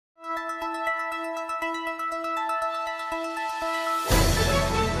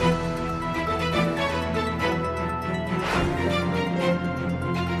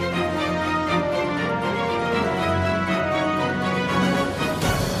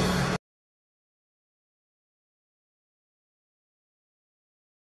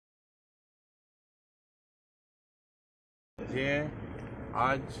जे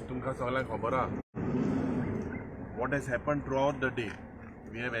आज तुमकां सगळ्यांक खबर आहा. What has happened throughout the day,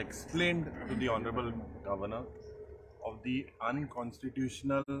 we have explained to the Honorable Governor of the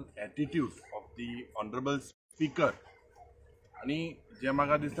unconstitutional attitude of the Honorable Speaker. आणि जे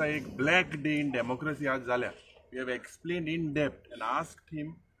म्हाका दिसता एक black day in democracy आज जाल्या. We have explained in depth and asked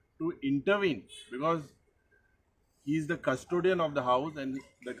him to intervene because he is the custodian of the house and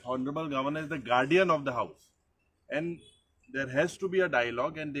the Honorable Governor is the guardian of the house. And there has to be a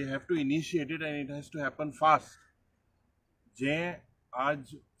dialogue and they have to initiate it and it has to happen fast. जे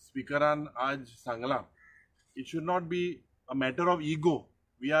आज स्पीकरान आज सांगला, it should not be a matter of ego.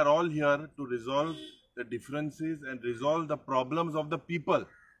 We are all here to resolve the differences and resolve the problems of the people.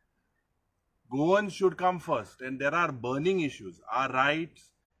 Goan should come first and there are burning issues. Our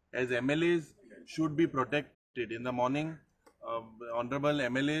rights as MLAs should be protected. In the morning, honorable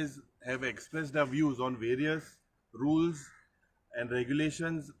MLAs have expressed their views on various rules and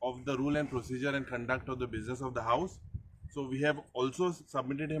regulations of the rule and procedure and conduct of the business of the house. So we have also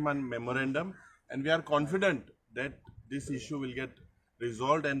submitted him a memorandum and we are confident that this issue will get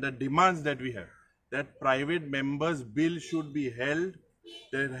resolved and the demands that we have, that private members bill should be held.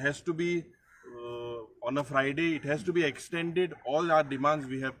 There has to be on a Friday, it has to be extended. All our demands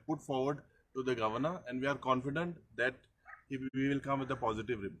we have put forward to the governor and we are confident that we will come with a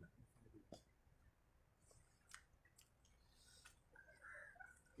positive reply.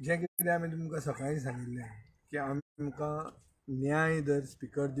 जे कितें आमी तुमकां सकाळीं सांगिल्लें की आमकां न्याय जर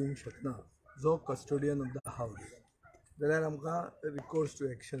स्पीकर दिवंक शकना जो कस्टोडियन ऑफ द हावस जाल्यार आमकां रिकोर्स टू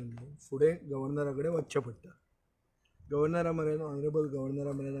एक्शन फुडें गव्हर्नरा कडेन वचचें पडटा. गव्हर्नरा मेरेन ऑनरेबल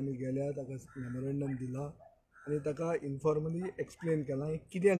गव्हर्नरा मेरेन आमी गेल्या, ताका मेमोरेंडम दिला आनी ताका इन्फॉर्मली एक्सप्लेन केलां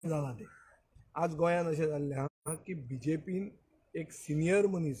कितें जालां तें. आज गोंयांत अशें जाल्लें आहा की BJPन एक सिनियर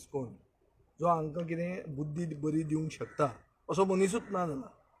मनीस कोण जो हांकां कितें बुद्धी बरी दिवंक शकता असो मनीसूच ना जाला.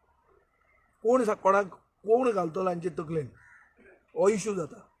 कोण घालतलो हांचे तकलेन हो इश्यू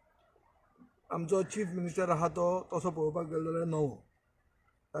जाता. आमचो चीफ मिनिस्टर आहा तो तसो पळोवपाक गेलो जाल्यार नवो,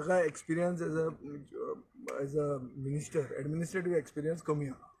 ताका experience as a minister administrative experience कमी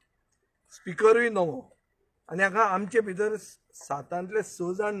आहा. स्पीकरूय नवो आनी हाका आमचे भितर 7तले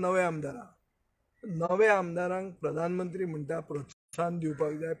 6 जाण नवे आमदार आहा. नवे आमदारांक प्रधानमंत्री म्हणटा प्रोत्साहन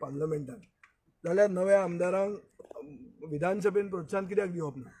दिवपाक जाय पार्लमेंटान, जाल्यार नव्या आमदारांक विधानसभेन प्रोत्साहन कित्याक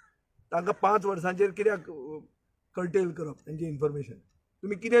दिवप ना? तांकां 5 वर्सांचेर कित्याक कर्टेल करप तांचें इन्फॉर्मेशन?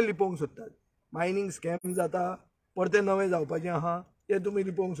 तुमी कितें लिपोवंक सोदतात? मायनींग स्कॅम जाता, परते नवें जावपाचें आहा तें तुमी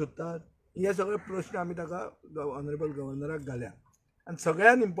लिपोवंक सोदतात? हे सगळे प्रश्न आमी ताका ऑनरेबल गव्हर्नराक घाल्या. आनी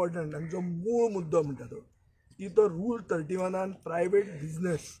सगळ्यान इम्पॉर्टंट आनी जो मूळ मुद्दो म्हणटा तो की तो rule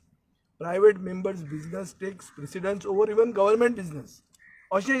 31 private members business text precedence over even government business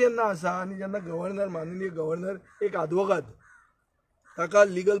अशें जेन्ना आसा आनी जेन्ना गव्हर्नर माननीय गव्हर्नर एक आदवोगाद ताका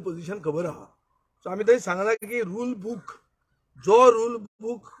लिगल पोजिशन खबर आहा. सो आमी थंय सांगला की रूल बूक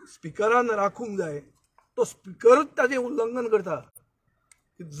स्पीकरान राखूंक जाय तो स्पीकरूच ताचें उल्लंघन करता.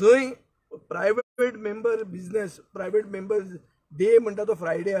 जंय private member business private members day म्हणटा तो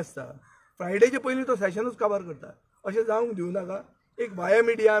फ्रायडे आसता, फ्रायडेचे पयलीं तो सेशनूच काबार करता. अशें जावंक दिवं नाका. एक वाया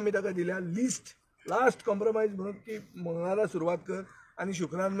मिडिया आमी ताका दिल्या लिस्ट लास्ट कॉम्प्रोमायज म्हणून की मंगळारा सुरवात कर आनी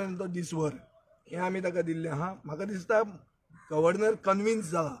शुक्रार मेरेन तो दीस व्हर, हें आमी ताका दिल्लें आहा. म्हाका दिसता गव्हर्नर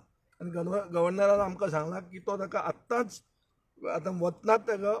कन्विन्स जाला आनी गव्हर्नरान आमकां सांगलां की तो ताका आतां वतनाच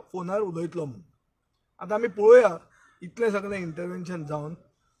ताका फोनार उलयतलो म्हणून. आतां आमी पळोवया इतलें सगळें इंटरवेन्शन जावन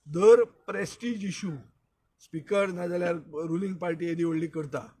दर प्रेस्टीज इश्यू स्पीकर नाजाल्यार रुलींग पार्टी येदी व्हडली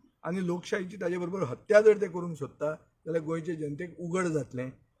करता आनी लोकशायेची ताजे बरोबर हत्या जर ते करूंक सोदता जाल्यार गोंयचे जनतेक उघड जातलें.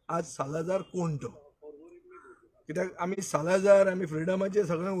 आज सालाजार कोण तो? कित्याक आमी सालाजार आमी फ्रिडमाचेर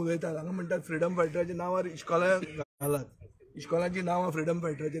सगळें उलयतात, हांगा म्हणटात फ्रिडम फायटराच्या नांवार इश्कोलां घालात, इश्कोलांची नांवां फ्रिडम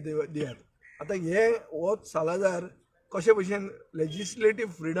फायटराचेर दियात. आतां हो सालाजार कशे भशेन लेजिस्लेटीव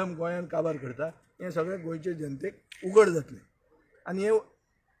फ्रिडम गोंयांत काबार करता हें सगळें गोंयचे जनतेक उघड जातलें. आनी हें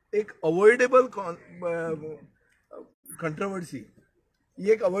एक अवॉयडेबल कंट्रोवर्सी,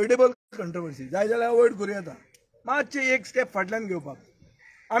 ही एक अवॉयडेबल कंट्रोवर्सी जाय जाल्यार अवॉयड करूं येता. मातशें एक स्टेप फाटल्यान घेवपाक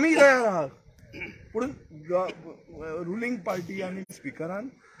आमी तयार आहात, पूण रुलींग पार्टी आनी स्पीकरान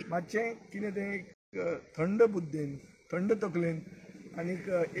मातशें कितें तें एक थंड बुद्दीन थंड तकलेन आनी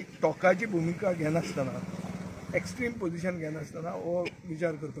एक टोकाची भुमिका घेनासतना एक्स्ट्रीम पोजिशन घेनासतना हो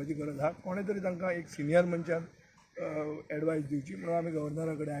विचार करपाची गरज आहा. कोणे तरी तांकां एक सिनियर मनशान एडवायस दिवची म्हणून आमी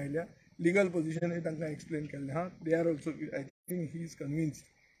गव्हर्नरा कडेन आयल्या. लिगल पोजिशनूय तांकां एक्सप्लेन केल्लें आहा. They are also I think he is कन्विन्स्ड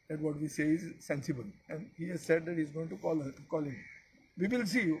that what we say is sensible and he has said that he is going to call him. We will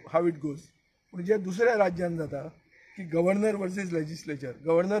see how it goes. पण जे दुसऱ्या राज्यांत जाता की governor versus legislature,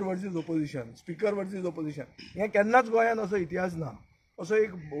 governor versus opposition, speaker versus opposition, हे केन्नाच गोंयान असो इतिहास ना. असो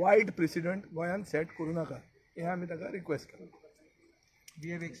एक वायट प्रेसिडेंट गोंयान सेट करूं नाका, हे आमी ताका रिक्वेस्ट करता. We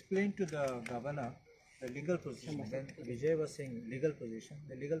have explained to the governor the legal position. When Vijay was saying legal position,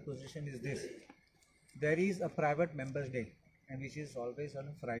 the legal position is this: there is a private members' day, and which is always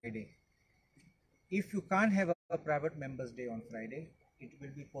on a Friday. If you can't have a private members' day on Friday, it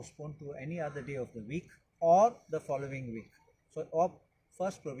will be postponed to any other day of the week or the following week. So,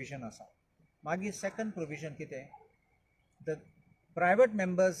 first provision asa. Magi second provision kite, the private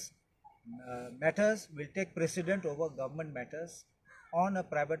members matters will take precedent over government matters on a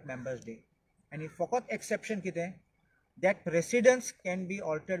private members' day. And if forgot exception kite, that precedence can be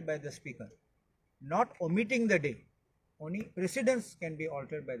altered by the speaker, not omitting the day. Only precedence can be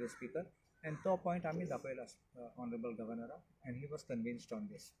altered by the speaker. And to point आम्ही दाखवला honorable governor, and he was convinced on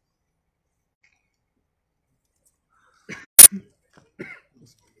this.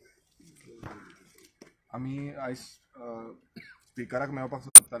 आमी आयज स्पिकराक मेळपाक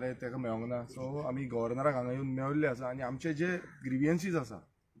सोदताले, ताका मेळोंक ना. So आमी गव्हर्नराक हांगा येवन मेळिल्ले आसा आनी आमचे जे ग्रिवियन्सीस आसा,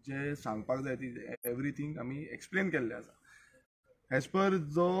 जे सांगपाक जाय ती एवरीथींग आमी एक्सप्लेन केल्ले आसा. एज पर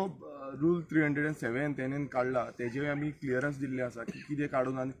जो रूल 307 तेणेन काडला तेजे आमी क्लियरन्स दिल्ले आसा की कितें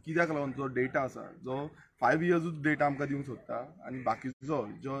काडून आनी कित्याक लागून जो डेटा आसा, जो 5 इयर्सूच डेटा आमकां दिवंक सोदता आनी बाकीचो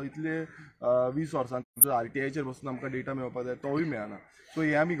जो इतले 20 वर्सांचो RTIचेर बसून आमकां डेटा मेळपाक जाय तोय मेळना. सो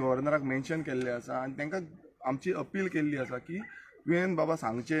हे आमी गव्हर्नराक मेन्शन केल्ले आसा आनी तांकां आमची अपील केल्ली आसा की तुवें बाबा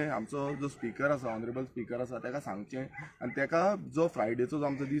सांगचें, आमचो जो स्पीकर आसा, ऑनरेबल स्पीकर आसा, ताका सांगचें आनी ताका जो फ्रायडेचो जो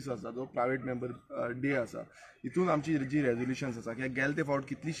आमचो दीस आसा, जो प्रायवेट मेंबर डे आसा, हितून आमची जी रेजोल्युशन्स आसा, कित्याक गेले ते फावट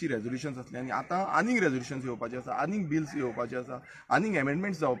कितलींशीं रेजोल्युशन्स आसली आनी आतां आनीक रेजोल्युशन्स येवपाचे आसा, आनीक बिल्स येवपाचे आसा, आनीक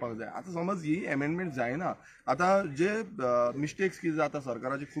एमेंडमेंट्स जावपाक जाय. आतां समज ही एमेंडमेंट जायना, आतां जे मिस्टेक्स कितें जाता,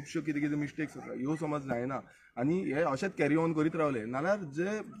 सरकाराचे खुबश्यो कितें कितें मिस्टेक्स आसा, ह्यो समज जायना आनी हे अशेंच कॅरी ऑन करीत रावले नाल्यार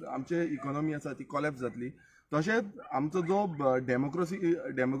जे आमचे इकॉनॉमी आसा ती कॉलॅप्स जातली. तशेंच आमचो जो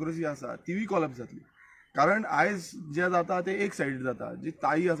डेमोक्रेसी आसा तीय कॉलॅप्स जातली. कारण आयज जे जाता ते एक सायडीन जाता, जी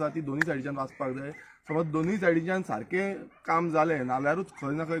ताई आसा ती दोनूय सायडीच्यान वाचपाक जाय. समज दोनूय सायडीच्यान सारकें काम जालें नाल्यारूच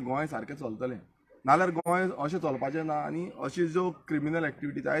खंय ना खंय गोंय सारकें चलतलें, नाल्यार गोंय अशें चलपाचें ना. आनी अशी ज्यो क्रिमिनल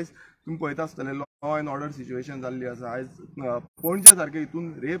एक्टिविटीज आयज तुमी पळयता आसतले, लॉ एंड ऑर्डर सिच्युएशन जाल्ली आसा, आयज पणजे सारके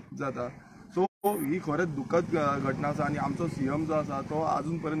हितून रेप जाता. सो ही खरेंच दुखद घटना आसा आनी आमचो CM जो आसा तो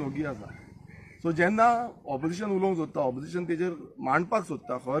आजून पर्यंत ओगी आसा. सो जेन्ना ऑपोजिशन उलोवंक सोदता, ऑपोजिशन तेजेर मांडपाक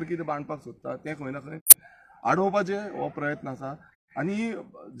सोदता, खर कितें मांडपाक सोदता, तें खंय ना खंय आडोवपाचे हो प्रयत्न आसा. आनी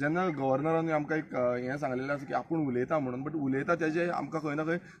जेन्ना गव्हर्नरान आमकां एक हें सांगलेलें आसा की आपूण उलयता म्हणून, बट उलयता तेजे आमकां खंय ना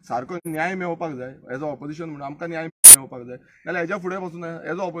खंय सारको न्याय मेळपाक जाय. एज अ ऑपोजिशन म्हणून आमकां न्याय मेळपाक जाय, नाल्यार हेज्या फुडें पासून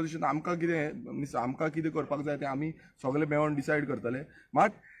एज अ ऑपोजिशन आमकां कितें करपाक जाय तें आमी सगळे मेळोन डिसायड करतले. मात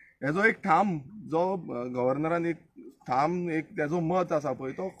हेजो एक ठाम जो गव्हर्नरान एक ठाम एक तेजो मत आसा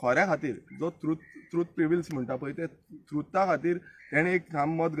पळय, तो खऱ्या खातीर जो ट्रूथ प्रिविल्स म्हणटा पळय, ते ट्रुथा खातीर तेणें एक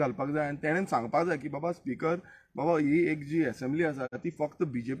ठाम मत घालपाक जाय आनी तेणें सांगपाक जाय की बाबा स्पीकर, बाबा ही एक जी असेंब्ली आसा ती फक्त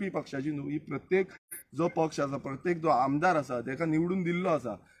BJP पक्षाची न्हू, ही प्रत्येक जो पक्ष आसा, प्रत्येक जो आमदार आसा ताका निवडून दिल्लो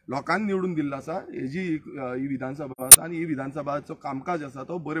आसा, लोकांनी निवडून दिल्लो आसा, हेजी ही विधानसभा आसा आनी ही विधानसभाचो कामकाज आसा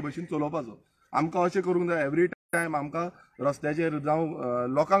तो बरे भशेन चलोवपाचो. आमकां अशें करूंक जाय एवरी टायम आमकां रस्त्याचेर जावं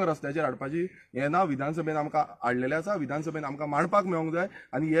लोकांक रस्त्याचेर हाडपाची हें ना. विधानसभेन आमकां हाडलेलें आसा, विधानसभेन आमकां मांडपाक मेळोंक जाय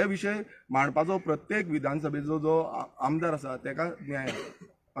आनी हे विशय मांडपाचो प्रत्येक विधानसभेचो जो आमदार आसा ताका न्याय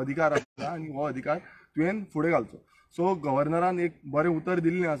अधिकार आसा आनी हो अधिकार तुवें फुडें घालचो. सो गव्हर्नरान एक बरें उतर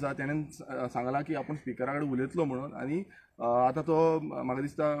दिल्लें आसा. तेणें सांगलां की आपूण स्पिकरा कडेन उलयतलो म्हणून आनी आतां तो म्हाका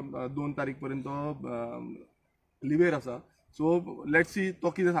दिसता 2 तारीख पर्यंत तो लिवेर आसा. सो लेट्स सी तो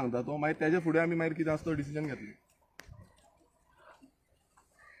कितें सांगता तो, मागीर तेजे फुडें आमी मागीर कितें आसा तो डिसिजन घेतलें.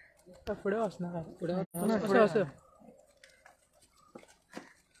 फुडें वचना, फुडें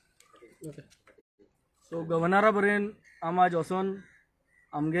सो गव्हर्नरा पर्यंत आमी आज वचोन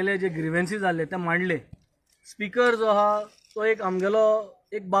आमगेले जे ग्रिवेन्सीस जाल्ले ते मांडले. स्पीकर जो आहा तो एक आमगेलो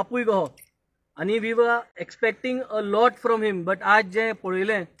एक बापूय कहो आनी we were एक्सपेक्टींग a lot from him. But आज जे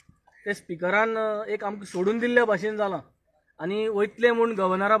पळयलें ते स्पीकरान एक आमकां सोडून दिल्ल्या भाशेन जालां आनी वयतले म्हूण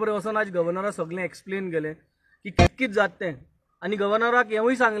गव्हर्नरा बरें वचोन आज गव्हर्नरा सगळें एक्सप्लेन केलें की कित जाता तें. आनी गव्हर्नराक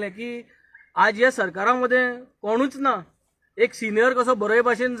हेंवूय सांगलें की आज ह्या सरकारा मदें कोणूच ना, एक सिनियर कसो बरे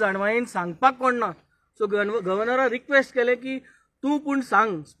भाशेन जाणवायेन सांगपाक कोण ना. सो गव्हर्नरा रिक्वेस्ट केलें की तूं पूण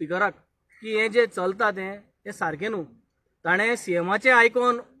सांग स्पीकराक की हें जें चलता तें सारकें न्हू. ताणें CMाचें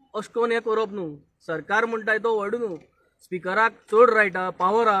आयकोन अशें करून हें करप न्हू. सरकार म्हणटाय तो व्हड न्हू, स्पीकराक चड रायट आहा,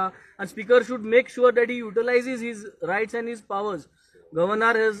 पावर आहा आनी speaker should make sure that he युटिलायजीस his rights end his powers.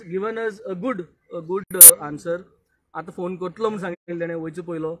 Governor hedge given us a good answer. आतां फोन करतलो म्हूण सांगिल्लें ताणें वयचे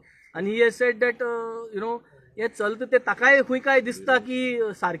पयलो आनी ही हेज सेड दॅट हे चलता ते ताकाय खंय काय दिसता की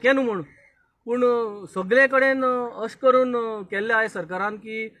सारकें न्हू म्हूण पूण सगळे कडेन अशें करून केल्लें आयज सरकारान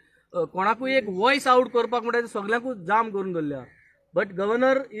की कोणाकूय एक वॉयस आउट करपाक म्हणटा सगळ्यांकूच जाम करून दवरल्या. But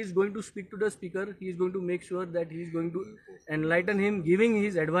governor is going to speak to the speaker. He is going to make sure that he is going to एनलायटन him giving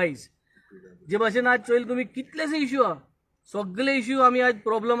his advice. जे भाशेन आज चोयल तुमी कितलेशे इश्यू आहा, सगळे इश्यू आमी आज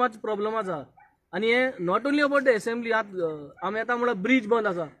प्रॉब्लमाच आहा. आनी हे not only about the assembly. आमी येता म्हणल्यार ब्रीज बंद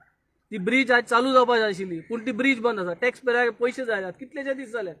आसा, ती ब्रीज आज चालू जावपाक जाय आशिल्ली पूण ती ब्रीज बंद आसा. टॅक्स पेयराक पयशे जाय, कितलेशे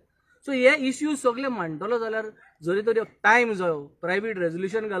दीस जाले. सो हे इश्यूज सगळे मांडटलो जाल्यार जरी तरी टायम जायो, प्रायवेट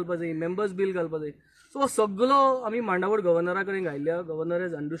रेजोल्युशन घालपा जाय, मेंबर्स बील घालपा जाय. सो सगळो आमी मांडावळ गव्हर्नरा कडेन घायल्या. Governor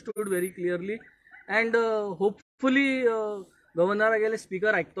has understood very clearly and hopefully गव्हर्नरा गेले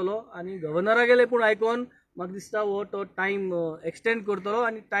स्पीकर आयकतलो आनी गव्हर्नरा गेले पूण आयकोन म्हाका दिसता हो तो टायम एक्सटेंड करतलो.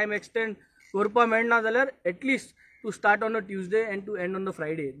 आनी टायम एक्सटेंड करपा मेळना जाल्यार at least to start on a Tuesday and to end on the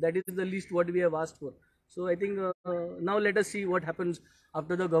Friday. That is the list what we have asked for. So I think now let us see what happens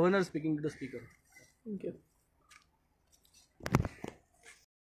after the governor speaking to the speaker. Thank you.